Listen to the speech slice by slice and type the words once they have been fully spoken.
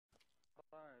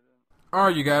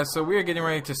Alright, you guys, so we are getting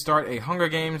ready to start a Hunger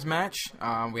Games match.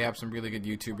 We have some really good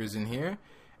YouTubers in here,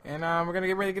 and we're going to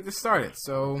get ready to get this started.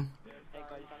 So,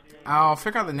 I'll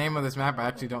figure out the name of this map. I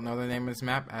actually don't know the name of this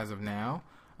map as of now,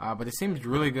 but it seems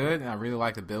really good, and I really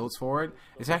like the builds for it.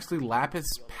 It's actually LAPIS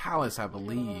Palace, I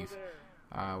believe,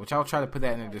 which I'll try to put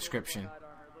that in the description.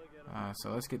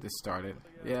 So let's get this started.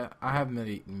 Yeah, I have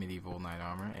medieval knight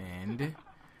armor, and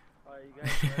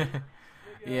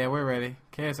yeah, we're ready.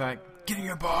 KSI, get in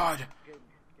your pod!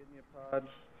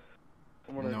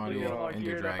 Naughty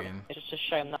Ender Dragon. It's just a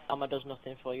shame that armor does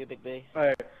nothing for you, Big B.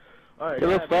 Alright,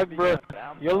 yellow swag, bro.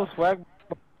 Yellow swag.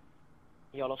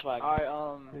 Yellow swag.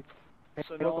 Alright,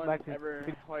 so no one ever,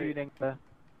 like,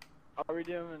 are we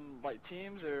doing, like,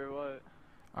 teams, or what?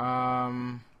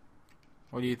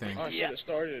 What do you think? Oh shit, it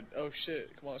started. Oh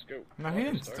shit, come on, let's go. No, he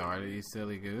didn't start it, you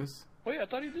silly goose. Wait, I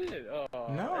thought he did.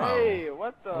 No. Hey,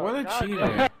 what the? What a God,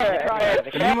 cheater.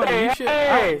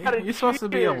 You're supposed to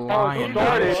be a lion,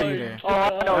 not a cheater.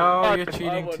 Oh, you're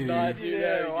cheating too.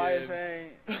 Yeah, why are you saying?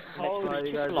 Holy,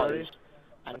 you guys ready?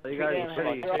 You guys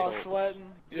ready? You're all sweating.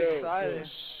 You're excited.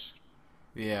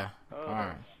 Yeah,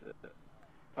 alright.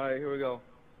 Alright, here we go.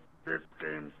 This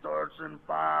game starts in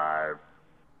 5,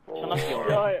 4,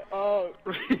 Oh,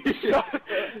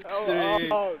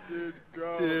 dude,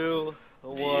 go. 2,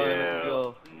 1,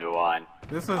 go. One.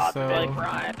 This is so...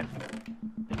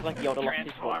 It's like Yoda lost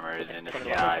his Transformers in the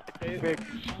sky.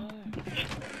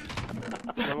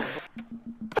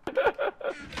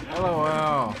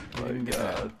 LOL. Didn't get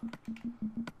that.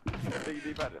 Big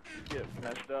D about to get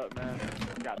messed up, man.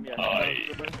 Got me a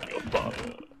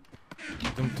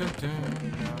Dum, dum, dum.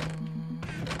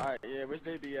 Alright, yeah, where's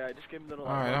baby at? Just give him a little...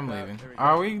 Alright, I'm leaving.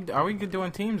 Are we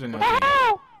doing teams or no teams?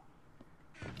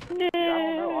 Yeah, I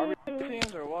don't know, are we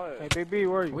teams or what? Hey, Big B,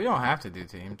 where are you? We don't have to do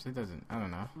teams. It doesn't... I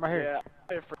don't know. Right here.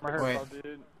 Yeah, Wait.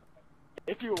 Dude.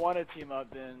 If you want to team up,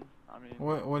 then, I mean...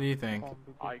 What do you think?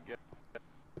 I guess.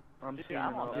 I'm teaming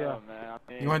up, man. I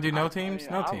mean, You want to do no teams?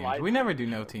 No teams. Like we never do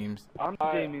no teams. I'm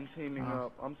teaming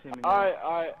up. I'm teaming up.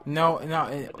 Alright. No,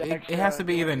 it has to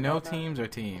be either no teams or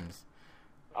teams.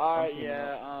 Alright,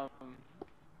 yeah,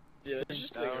 Yeah, it's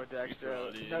just like Dexter.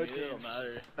 no teams. It don't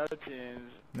matter. No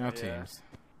teams. No teams.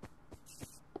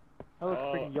 That looks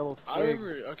freaking yellow I swig.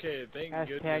 remember, okay, thank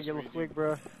goodness. Hashtag yellow swig,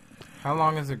 bro. How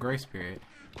long is the grace period?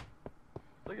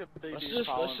 Look at Big Let's D just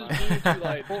following move it to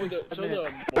like till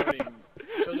the morning.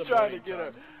 He's trying to get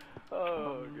him.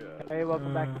 Oh god. Hey,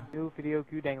 welcome back to new video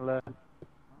Q Dangler.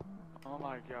 Oh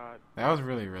my god. That was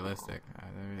really realistic. That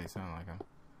really sounded like him.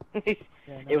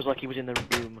 It was like he was in the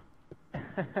room.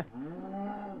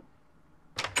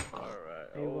 Alright.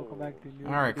 Hey, welcome back to new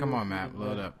Alright, video come on, Q Matt. Dangler.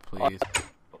 Load up, please.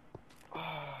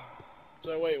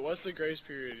 So wait, what's the grace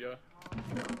period, yo?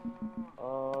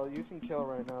 You can kill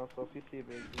right now, so if you see a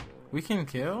baby. We can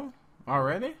kill?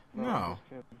 Already? No.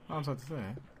 I was about to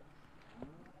say.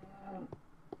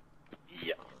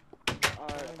 Yeah.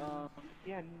 Alright,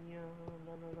 Yeah,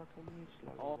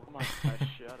 oh my god,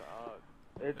 shut up.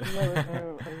 It's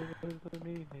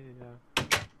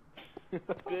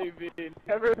Baby,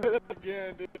 never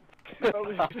again, dude.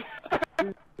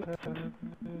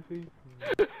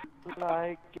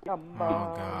 like Oh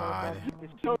god.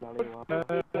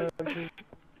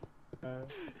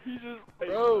 He just,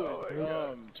 Bro,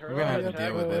 We're gonna have to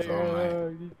deal with this all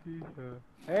night.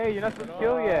 Hey, you're not supposed to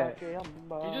kill yet. He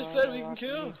just said we can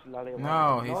kill.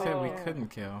 No, he said we couldn't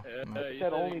kill. Yeah, you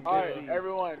said only Alright,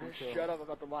 everyone, shut up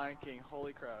about the Lion King.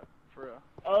 Holy crap. For real.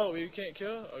 Oh, we can't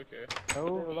kill? Okay.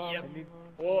 No, Yep. I need...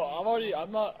 Well,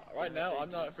 I'm not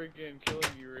freaking killing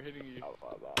you or hitting you.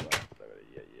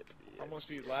 I must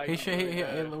be lagging. He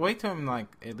should wait till him like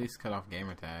at least cut off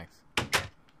gamer tags.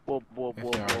 Whoa, whoa, If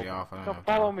whoa, they're already whoa. off, I don't Come know.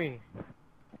 follow me.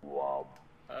 wow.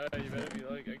 You better be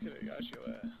like, I could've got you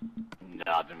at.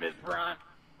 Nothing, Miss Bryant.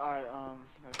 Alright,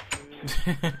 let's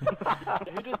see.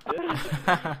 Who just did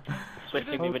it?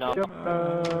 Swiftly moving on.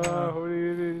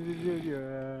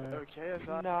 Okay, it's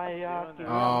not.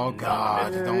 Oh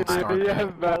god, don't start that.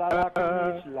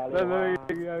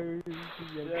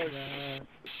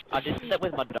 I did that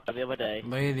with my dog the other day.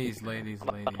 Ladies.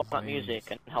 That music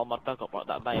and held my dog up like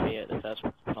that baby at the first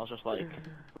one. I was just like,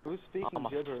 Who's speaking I'm a-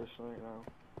 gibberish right now?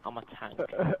 I'm a tank.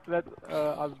 That's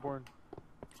Osborne.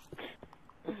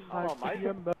 Oh my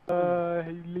god.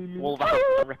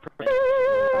 Wolverhampton represent.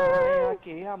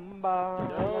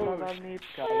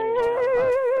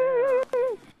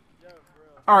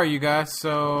 Alright, you guys,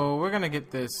 so we're gonna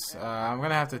get this. I'm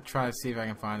gonna have to try to see if I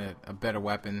can find a better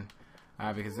weapon.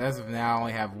 Because as of now, I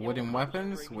only have wooden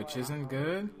weapons, which isn't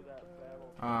good.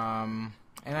 And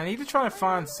I need to try to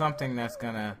find something that's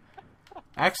gonna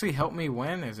actually help me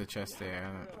win. There's a chest there.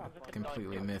 I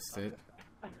completely missed it.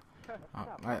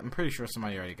 I'm pretty sure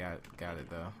somebody already got it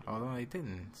though. Although they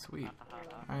didn't. Sweet.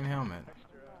 Iron helmet.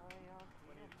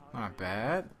 Not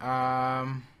bad.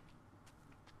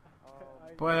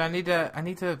 But I need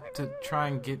to try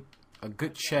and get a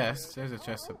good chest. There's a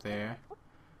chest up there.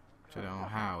 Which I don't know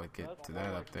how it get to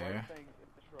that up there.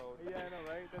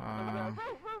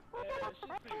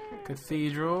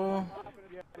 Cathedral.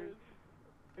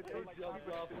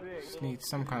 Just need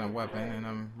some kind of weapon, and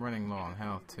I'm running low on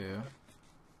health too.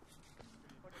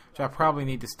 So I probably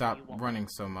need to stop running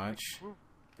so much.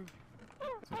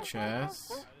 It's a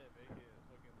chest.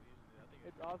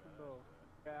 It's awesome though.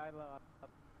 Yeah, I love.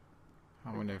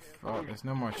 I wonder if there's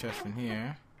no more chests in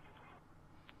here.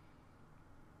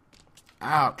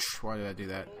 Ouch! Why did I do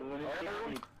that?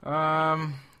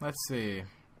 Let's see.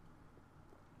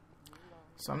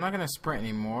 So I'm not gonna sprint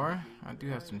anymore. I do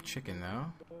have some chicken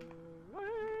though.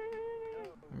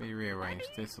 Let me rearrange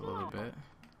this a little bit.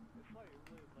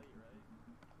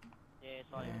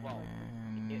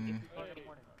 And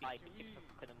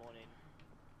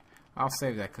I'll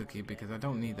save that cookie because I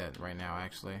don't need that right now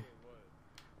actually.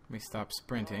 Let me stop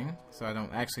sprinting so I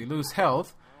don't actually lose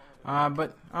health.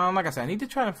 But like I said, I need to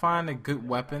try to find a good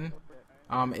weapon.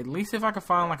 At least if I could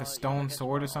find like a stone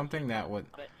sword or something, that would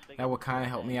kind of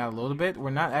help me out a little bit. We're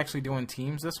not actually doing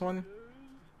teams this one,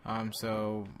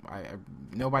 so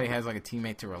nobody has like a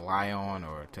teammate to rely on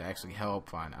or to actually help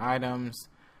find items,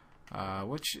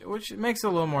 which makes it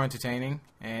a little more entertaining,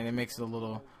 and it makes it a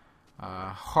little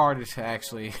harder to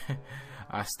actually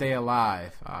stay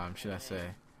alive, should I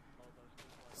say.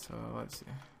 So let's see.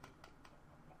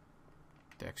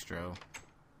 Dextro.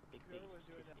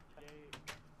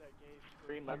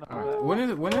 When is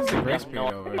the grace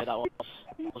period over? That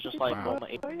was just like Wow.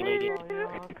 one lady.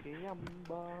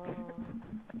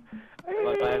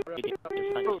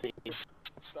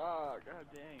 Stop, god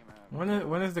dang, man.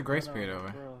 When is the grace period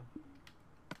over?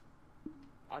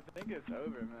 I think it's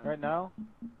over, man. Right now?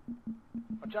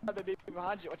 Watch out, the baby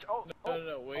behind you. Watch. Oh,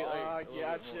 No, wait, like,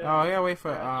 gotcha. Oh yeah, wait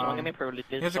for So give me privileges.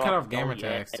 you have to so cut I off can gamer go,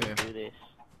 tags yeah, too. do this.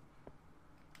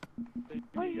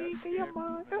 Oh,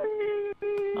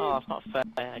 Oh, it's not fair.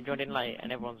 I joined in late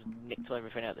and everyone's nicked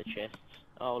everything out of the chests.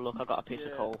 Oh, look, I got a piece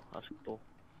of coal. That's cool.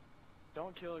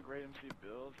 don't kill a great MC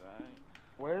Bills, right?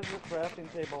 Where's the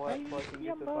crafting table at so I can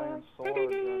get this iron sword?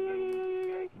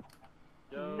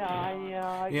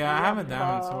 Yeah, I have a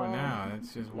diamond sword now.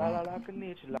 It's just La la one. la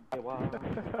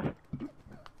konnichiwa.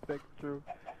 That's true.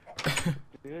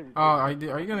 Oh, are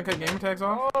you gonna cut gamer tags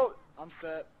off? Oh, I'm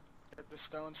set. Get the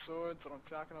stone sword. That's what I'm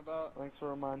talking about. Thanks for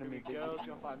reminding Here me, we dude. go. It's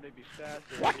gonna find maybe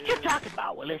stats. What you talking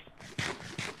about, Willis?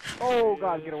 Oh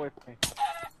god, get away from me.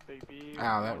 Baby.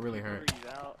 Ow, that really hurt.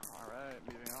 Breathe out. All right,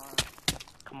 moving on.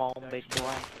 Come on, big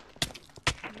boy.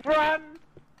 Run!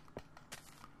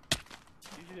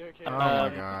 Easy, okay. Oh my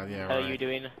god, yeah, How are you right.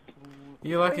 doing?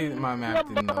 You're lucky that my map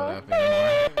didn't load up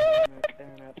anymore.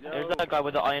 There's that guy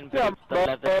with the iron boots, the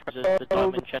leather trousers, the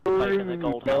diamond chest plate, and the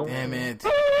gold helmet. Damn it.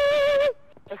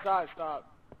 Stop.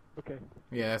 Okay.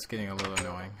 Yeah, that's getting a little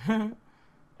annoying.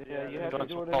 Yeah, you have to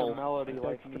do it in a melody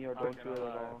like me or don't do it at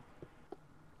all.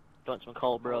 You want some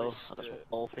coal, bro? I got some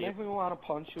coal for you. Make me want to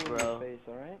punch you in Bro. the face,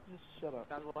 alright? Just shut up.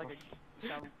 Sounds like a.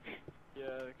 Yeah,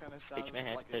 it kind of sounds Teach me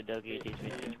how like to a. doggy, teach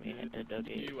me how to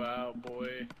doggy. You out,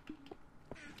 boy.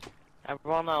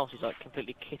 Everyone else is like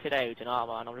completely kitted out in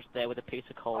armor, and I'm just there with a piece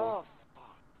of coal. Oh,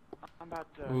 fuck. I'm about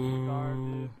to start,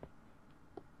 Ooh. dude.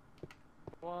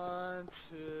 1,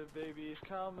 2, baby's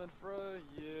coming for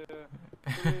you.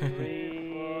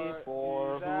 3, 4,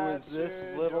 who is this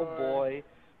answered little your- boy?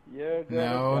 You're gonna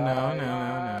No, no, die. no,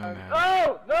 no, no, no.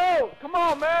 No, no! Come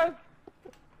on, man!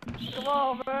 Come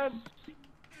on, man!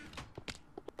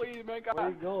 Please, man, Where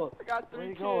you going? I got Where 3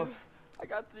 you kids. going? I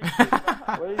got 3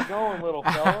 kids. Where you going, little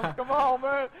fella? Come on,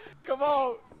 man! Come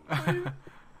on! Please.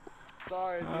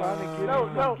 Sorry, dude. Trying to give No,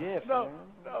 you no, a gift, no, man.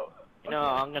 no. You know,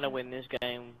 I'm gonna win this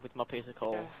game with my piece of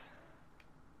coal.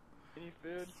 Any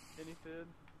food? Any food?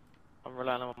 I'm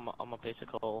relying on my piece of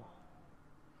coal.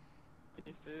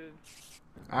 Any food?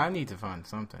 I need to find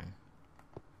something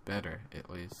better, at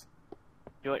least.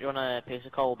 You want a piece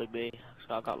of coal, Big B?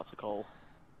 So I've got lots of coal.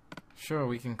 Sure,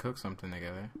 we can cook something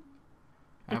together.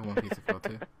 I have one piece of coal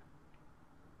too.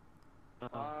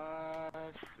 5,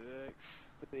 6.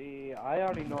 See, I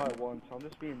already know I won, so I'm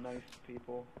just being nice to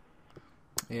people.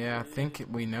 Yeah, I think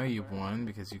we know you've won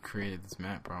because you created this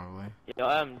map, probably. Yeah,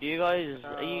 are you guys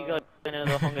in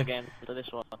the Hunger Games for this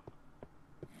one?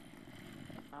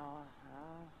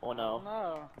 Or no?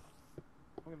 No.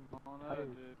 Oh no,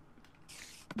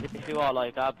 dude. If you are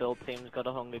like our build team's got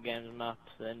a Hunger Games map,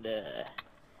 and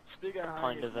Speaking of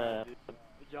kind of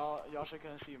y'all should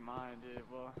come see mine, dude.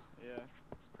 Well, yeah,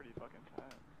 it's pretty fucking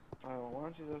tight. Why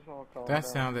don't you just all calm That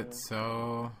down, sounded man?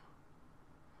 so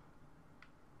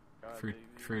God,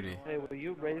 fruity. Hey, were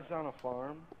you raised on a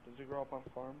farm? Did you grow up on a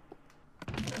farm?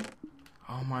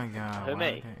 Oh my god, Who, why me?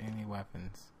 aren't there any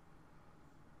weapons?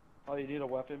 Oh, you need a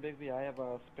weapon, Bigby? I have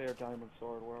a spare diamond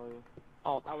sword. Where are you?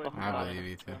 oh, I would fucking I not- believe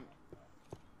you too.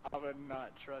 I would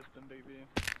not trust him, Big B.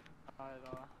 Not at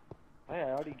all. Hey,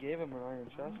 I already gave him an iron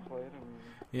chest plate. I mean,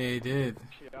 Yeah, he did.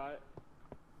 He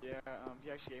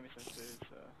actually gave me some food,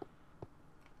 so.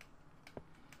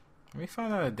 Let me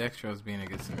find out if Dextro's being a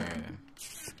good Samaritan.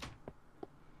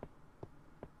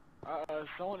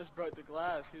 Someone just broke the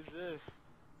glass. Who's this?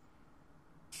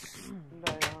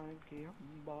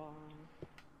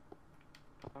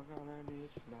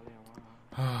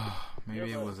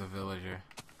 Maybe it was a villager.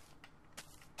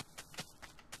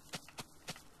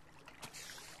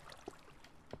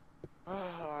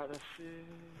 Alright, let's see.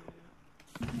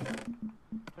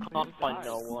 can't find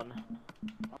no one.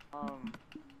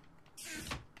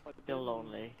 Still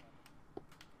lonely.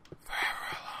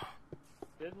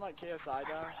 Didn't like KSI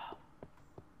die?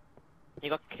 You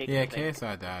got kicked. Yeah, I think.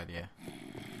 KSI died, yeah.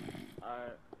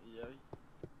 Alright, yeah.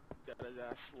 Got his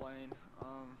ass slain.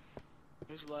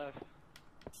 Who's left?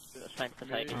 Thanks for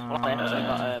taking.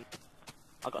 Uh,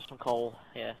 I got some coal.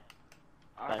 Yeah.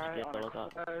 Alright, get on all a of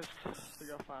that. quest. We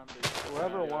gotta find these.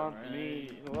 whoever wants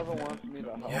me to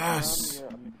help Yes!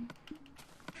 them,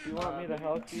 if you want me to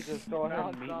help you, just go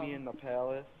ahead and meet me in the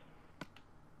palace.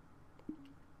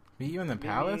 Meet you in the Meet me-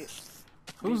 palace?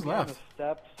 meet Who's me on left? the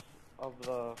steps of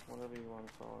the, whatever you want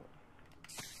to call it.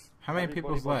 How many Everybody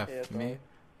people's but left? KSI. Me?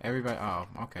 Everybody? Oh,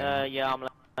 okay. Yeah, I'm. I'm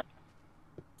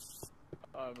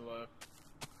left.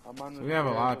 I'm on the We have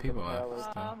a lot of stairs people the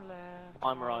left. palace. Still.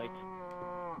 I'm right.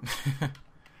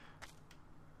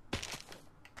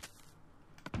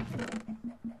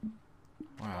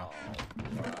 Wow.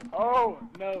 Oh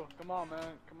no! Come on, man.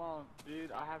 Come on,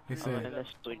 dude. I have He to. said- I'm gonna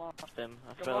switch Come on. them.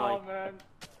 I Come feel on, like man.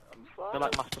 I'm I sorry. feel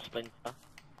like Master Splinter.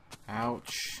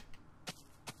 Ouch.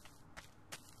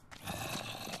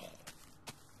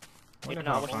 What Even if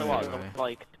though I I wish find there was, anybody?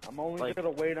 like, I'm only Like- gonna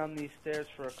wait on these stairs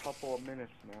for a couple of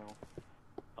minutes now.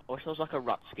 I wish there was like a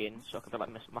rat skin, so I could be like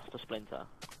Master Splinter,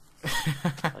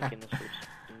 like in the Switch.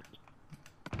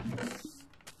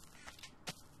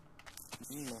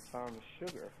 I found the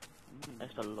sugar. I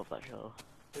used to love that show.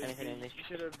 Anything in this? You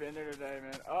should have been there today,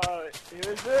 man. Oh,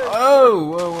 here's this. Oh!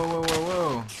 Whoa, whoa,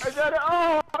 whoa, whoa, I got it.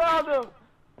 Oh, I found him.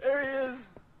 There he is.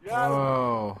 whoa. Got him.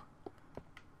 Whoa.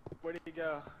 Where did he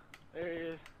go? There he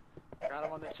is. Got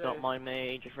him on the chase. Don't mind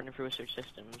me, just running through research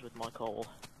systems with my coal.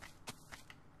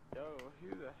 Yo, who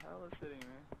the hell is hitting me?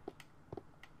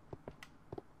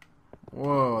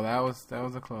 Whoa, that was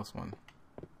a close one.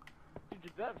 Dude,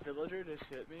 did that villager just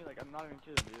hit me? Like, I'm not even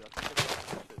kidding, dude. I think that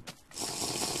just hit me.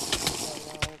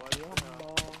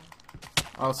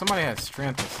 Oh, somebody had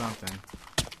strength or something.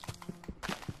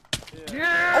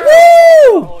 Yeah.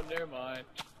 Oh, never mind.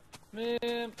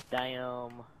 Man.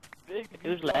 Damn. Big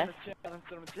Who's dude on left? the channel,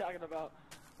 that's what I'm talking about.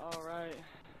 Alright.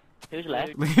 Who's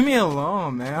left? Leave me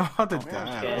alone, man. I'm about to Man,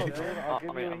 die. Scared. dude, I'll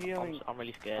give you a healing. I'm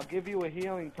really scared. I'll give you a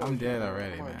healing potion. I'm dead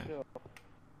already, Come on, man. chill.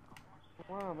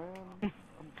 Come on, man.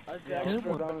 I Let's just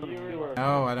go down to the sewer.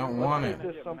 No, I don't want Let's it.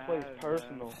 take this someplace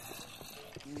personal.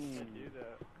 Do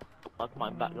that. Like my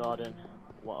back garden.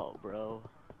 Whoa, bro.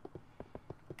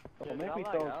 Don't Yeah, make me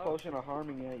I throw like this out. potion of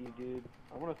harming at you, dude.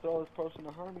 I want to throw this potion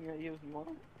of harming at you. You want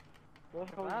it? Where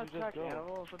the hell Can I did you attack just go?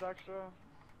 animals with extra?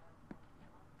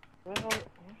 Where the hell?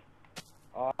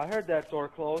 Oh, I heard that door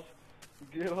close.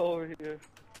 Get over here.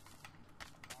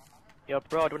 Yo,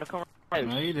 bro, do you wanna come around?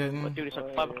 No, you didn't. We'll do this at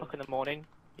Oh, 5 yeah. o'clock in the morning.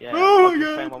 Yeah, Oh, I'm just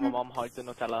yeah. saying when my mom hides the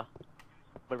Nutella.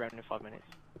 We're around in 5 minutes.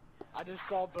 I just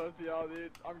saw both of y'all,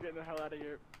 dude. I'm getting the hell out of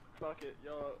here. Fuck it,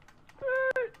 yo.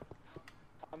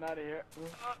 I'm out of here.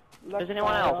 Does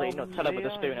anyone else eat Nutella with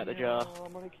a spoon at the jar?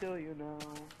 I'm gonna kill you now.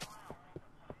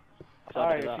 'Cause I'll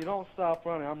Alright, do if that. you don't stop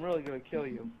running, I'm really gonna kill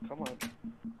you. Come on.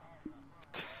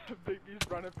 Big B's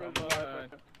running for his Come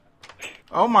life. on.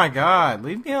 Oh my god,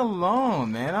 leave me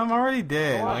alone, man. I'm already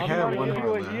dead. Come on, Like, I I'm had gonna one give you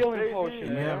heart a left. healing potion.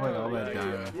 You have like all that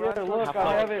diamond. Yeah, look, Have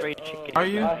I have like 3 it. chicken. Are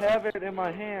you? I have it in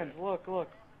my hand. Look, look,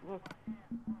 look.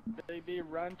 Big B,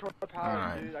 run toward the palace,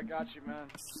 Alright. dude. I got you, man.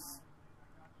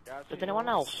 Got you. Does anyone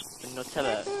else eat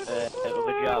Nutella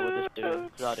with a jar with a spoon?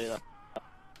 'Cause I'll do that.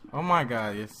 Oh my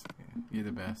god, you're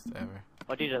the best ever.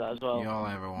 I do that as well. You all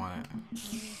ever wanted.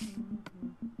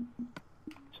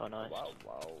 So nice.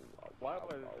 What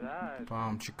was that?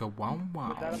 Bomb chicka wow wow.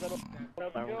 Was that a little... Where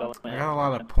I'm going, I man. got a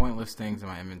lot of pointless things in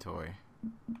my inventory.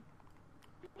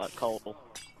 Like coal.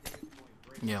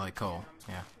 Yeah, like coal.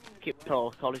 Yeah. Keep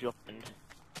coal. Coal is your friend.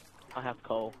 I have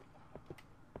coal.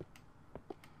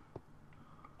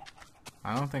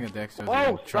 I don't think a Dexter's Whoa,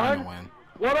 even trying to son. win.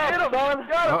 What up, son?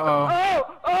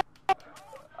 Uh-oh.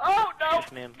 Oh no!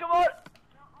 Just me. Come on!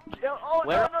 Yeah, oh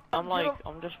Where no! I'm like,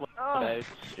 I'm just about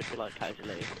just like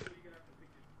casually.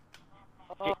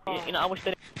 You know, I wish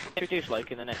they introduce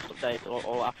like in the next update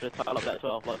or after the title update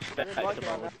 12, like spectator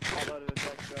mode.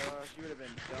 She would have been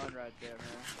done right there,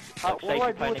 man. Like, say What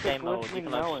you do play I in do a game with mode, the you can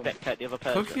glistening like melon? spectate the other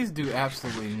person. Cookies do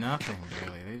absolutely nothing,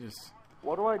 really. They just...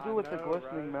 What do I do with the know,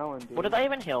 glistening right? melon, dude? What do they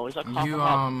even heal? Is like half You,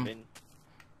 a head.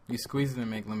 You squeeze it and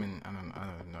make lemon... I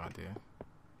have no idea.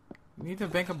 You need to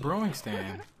make a brewing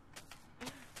stand.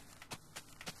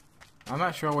 I'm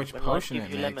not sure which When potion life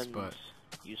it gives you makes, lemons,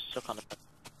 but... you suck on it.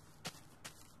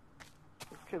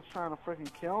 This kid's trying to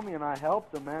freaking kill me and I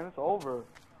helped him, man. It's over.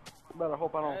 You better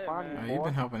hope I don't Hey, find man. you, You've boy.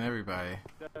 been helping everybody.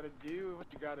 You gotta do what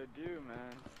you gotta do,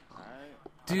 man. Alright?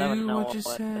 I don't Do know what you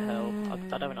what say. the hell.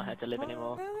 I don't know how to live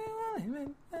anymore.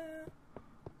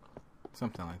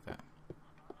 Something like that.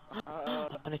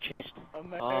 And a chest.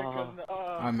 America's,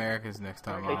 America's Next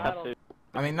Top Please Model. have food.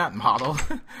 I mean, not model.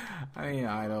 I mean,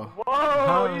 idol.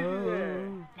 Whoa! Easy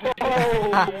there.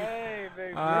 Whoa! Hey,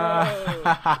 big bro.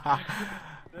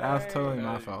 That was totally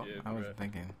my Dang. fault. Yeah, I wasn't bro.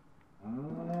 thinking.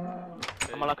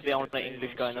 Am I like the only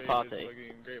English guy in the party?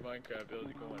 Great Minecraft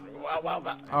build going. Wow, wow,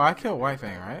 wow. Oh, I killed White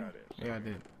Fang, right? Yeah, I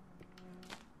did.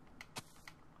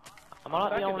 Am I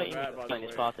like Back the in only the English map, by guy the in this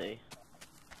way. party?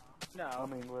 No.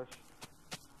 I'm English.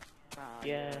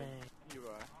 Yay. You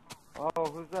are. Oh,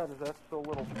 who's that? Is that so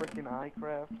little freaking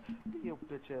iCraft? You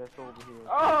bitch ass over here.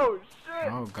 Oh,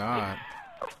 shit! Oh, God.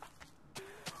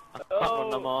 I can't run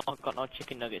no more. I've got no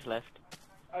chicken nuggets left.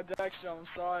 Dexter, I'm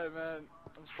sorry, man.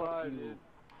 I'm sorry, you. dude.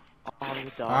 Oh,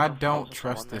 you dog. I I've don't frozen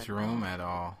trust someone this there. room at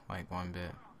all. Like, one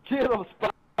bit. Get him,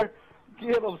 Spider!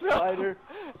 Get him, Spider!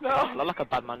 I look like a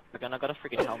bad man again. I got a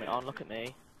freaking helmet on. Look at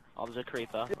me. I was a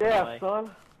creeper. Yeah, Anyway.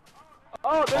 son.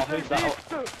 Oh, there's Oh, who's Big that?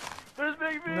 B! There's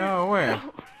Big B! No, where?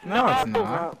 No, it's not.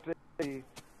 Not baby.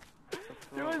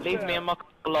 Who is Leave that? me and my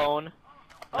alone. No,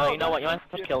 Oh, you know what? You that's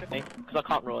have to kill me because I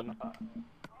can't run.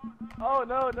 Oh,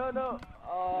 no, no, no.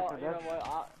 Oh, Yeah, you know that's-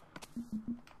 what?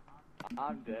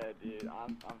 I'm dead, dude.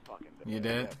 I'm fucking dead. You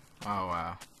did? Oh,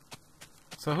 wow.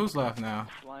 So who's left now?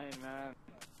 Slain, man.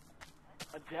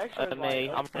 Dexter's Me.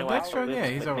 like, I'm Well, running Dexter, away yeah,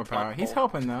 with he's my overpowered. He's rifle.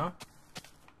 helping, though.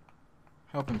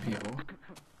 Helping people.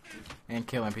 And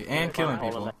killing people. And killing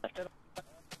people.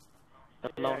 The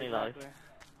lonely life.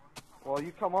 Well,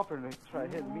 you come up and try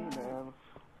hitting me, man.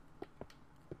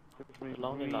 It's me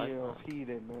Lonely real life.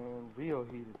 heated, man. Real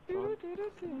heated,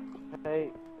 son. Hey,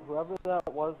 whoever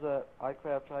that was that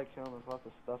iCraft tried killing, there's lots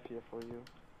of stuff here for you.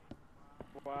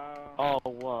 Wow. Oh,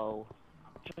 whoa.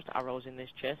 Just arrows in this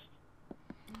chest.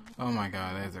 Oh my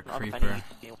god, there's a Not creeper. pennies,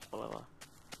 whatever.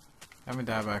 I haven't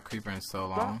died by a creeper in so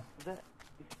long.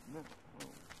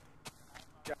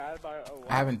 Died by a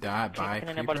I haven't died by a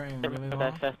Can creeper anybody in really remember their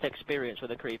long. first experience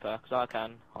with a creeper? Because I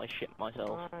can. I shit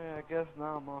myself. I guess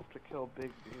now I'm off to kill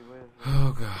Big B. Where's it?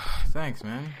 Oh god, thanks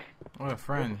man. What a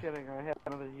friend. Just kidding, I have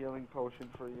another healing potion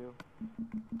for you.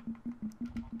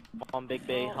 On Big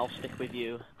B, I'll stick with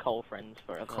you. Coal friends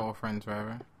forever. Coal friends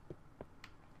forever.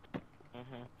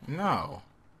 Mm-hmm. No.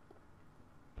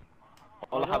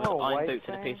 All I have is Oh, iron white boots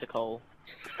and a thing? piece of coal.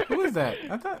 Who is that?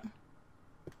 I thought.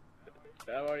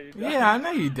 How are you? Yeah, I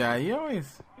know you died. You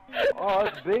always. Oh,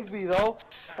 it's Big B though.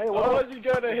 Hey, I what? wasn't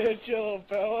gonna hit you, little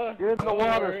fella. Get in the Don't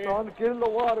water, worry. son. Get in the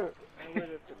water.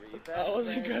 I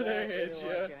wasn't gonna hit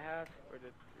you.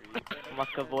 I'm like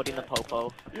avoiding the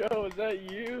popo. Yo, is that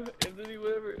you? Anthony,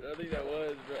 whatever? I think that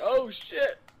was, bro. Oh,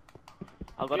 shit!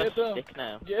 I've got Get a them. stick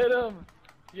now. Get him!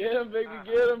 Get him, baby,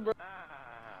 get him, bro!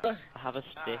 I have a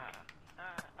stick.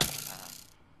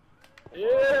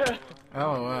 Yeah!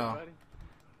 LOL.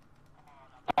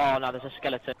 Oh, no, there's a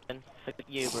skeleton. Forget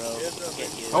you, bro. Yes, sir.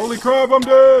 Forget you. Holy crap, I'm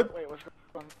dead! Wait, what's going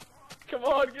on? Come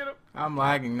on, get him! I'm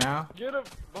lagging now. Get him!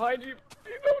 Behind you!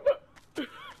 No, no.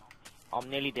 I'm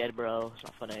nearly dead, bro. It's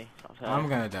not funny. It's not fair. I'm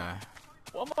gonna die.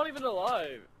 Well, I'm not even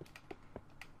alive.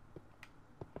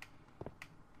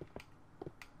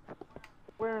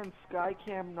 Wearing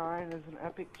Skycam 9 as an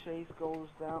epic chase goes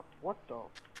down. What the?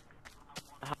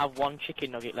 I have one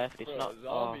chicken nugget left. It's Bro, not. a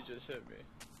zombie just hit me.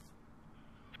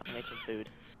 I need some food.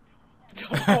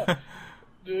 Come on.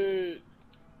 Dude.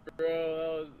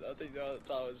 Bro, I think that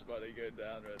was about to go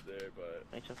down right there, but...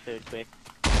 I need some food, quick.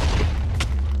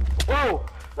 Whoa!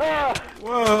 Ah!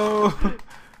 Whoa!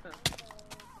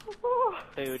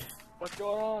 Food. What's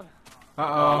going on?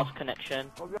 Uh-oh. Lost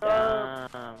connection. Oh god!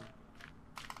 Damn.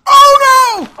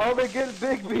 Oh no! Oh, they get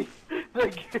Big B!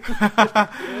 Get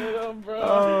him, bro.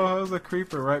 Oh, there's a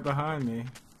creeper right behind me.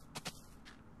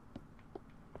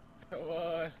 Come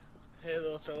on. Hey,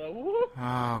 little fella. Woo.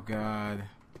 Oh god.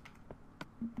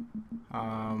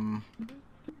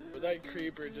 But that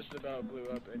creeper just about blew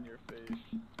up in your face.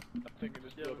 I'm thinking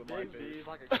just blew up in my face. He's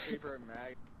like a creeper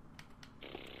mag.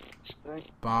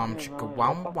 Bomb chicka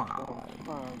wow wow.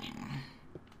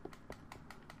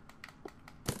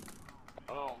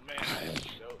 Oh man, I am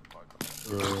so fucked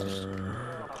up.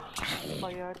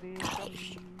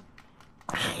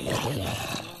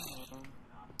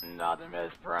 Nothing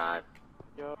is front.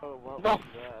 Yo, what was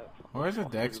that? Where's the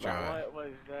Dextra? What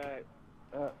was that?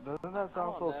 Doesn't that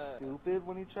sound so stupid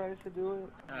when he tries to do it?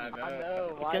 I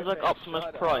know. He sounds like Optimus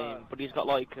Prime, but he's got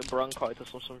like a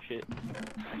bronchitis or some shit.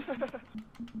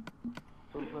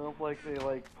 So it sounds like they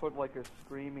put like a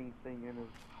screaming thing in his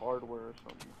hardware or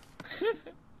something.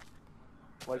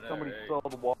 Like somebody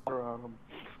spilled water on him.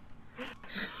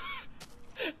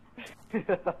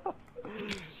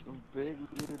 Big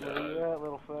dude, where you at,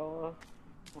 little fella?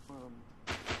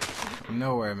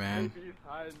 Nowhere, man. He's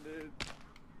hiding, dude.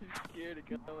 He's scared to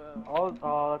come out.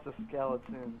 Oh, that's a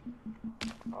skeleton.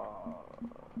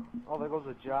 Oh, there goes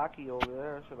a jockey over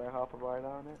there. Should I hop a ride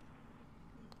on it?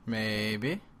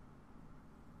 Maybe.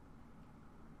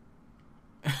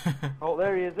 Oh,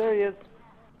 there he is. There he is.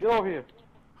 Get over here.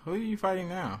 Who are you fighting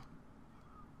now?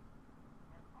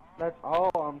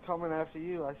 I'm coming after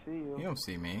you. I see you. You don't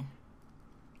see me.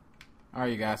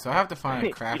 Alright, you guys, so I have to find a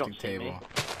You crafting don't see table. me.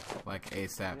 Like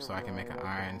ASAP, so I can make an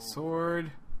iron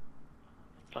sword.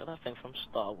 It's like that thing from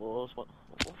Star Wars. What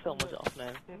film was it off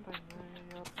now?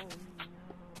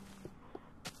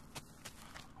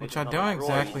 Which I don't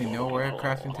exactly know where a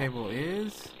crafting table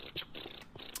is.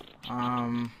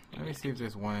 Let me see if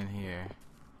there's one in here.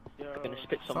 You're gonna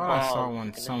spit some Thought I balls. saw one You're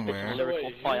gonna spit somewhere. some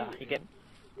lyrical fire. You get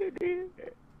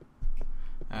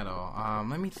At all.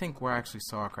 Let me think where I actually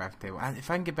saw a crafting table. If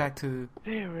I can get back to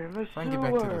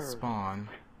the spawn,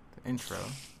 the intro.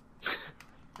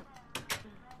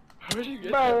 Where'd you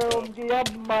get that from?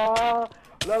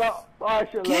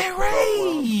 Get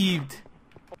raped!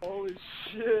 Holy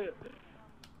shit.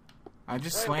 I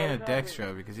just slain a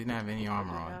Dextra because he didn't have any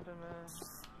armor on.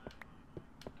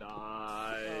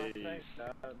 Nice.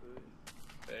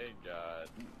 Thank God.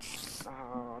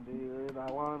 Oh, dude,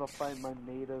 I wanted to find my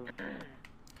native.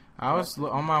 I was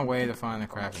on my way to find a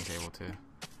crafting table too.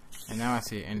 And now I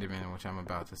see an Enderman, which I'm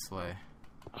about to slay.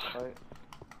 Right?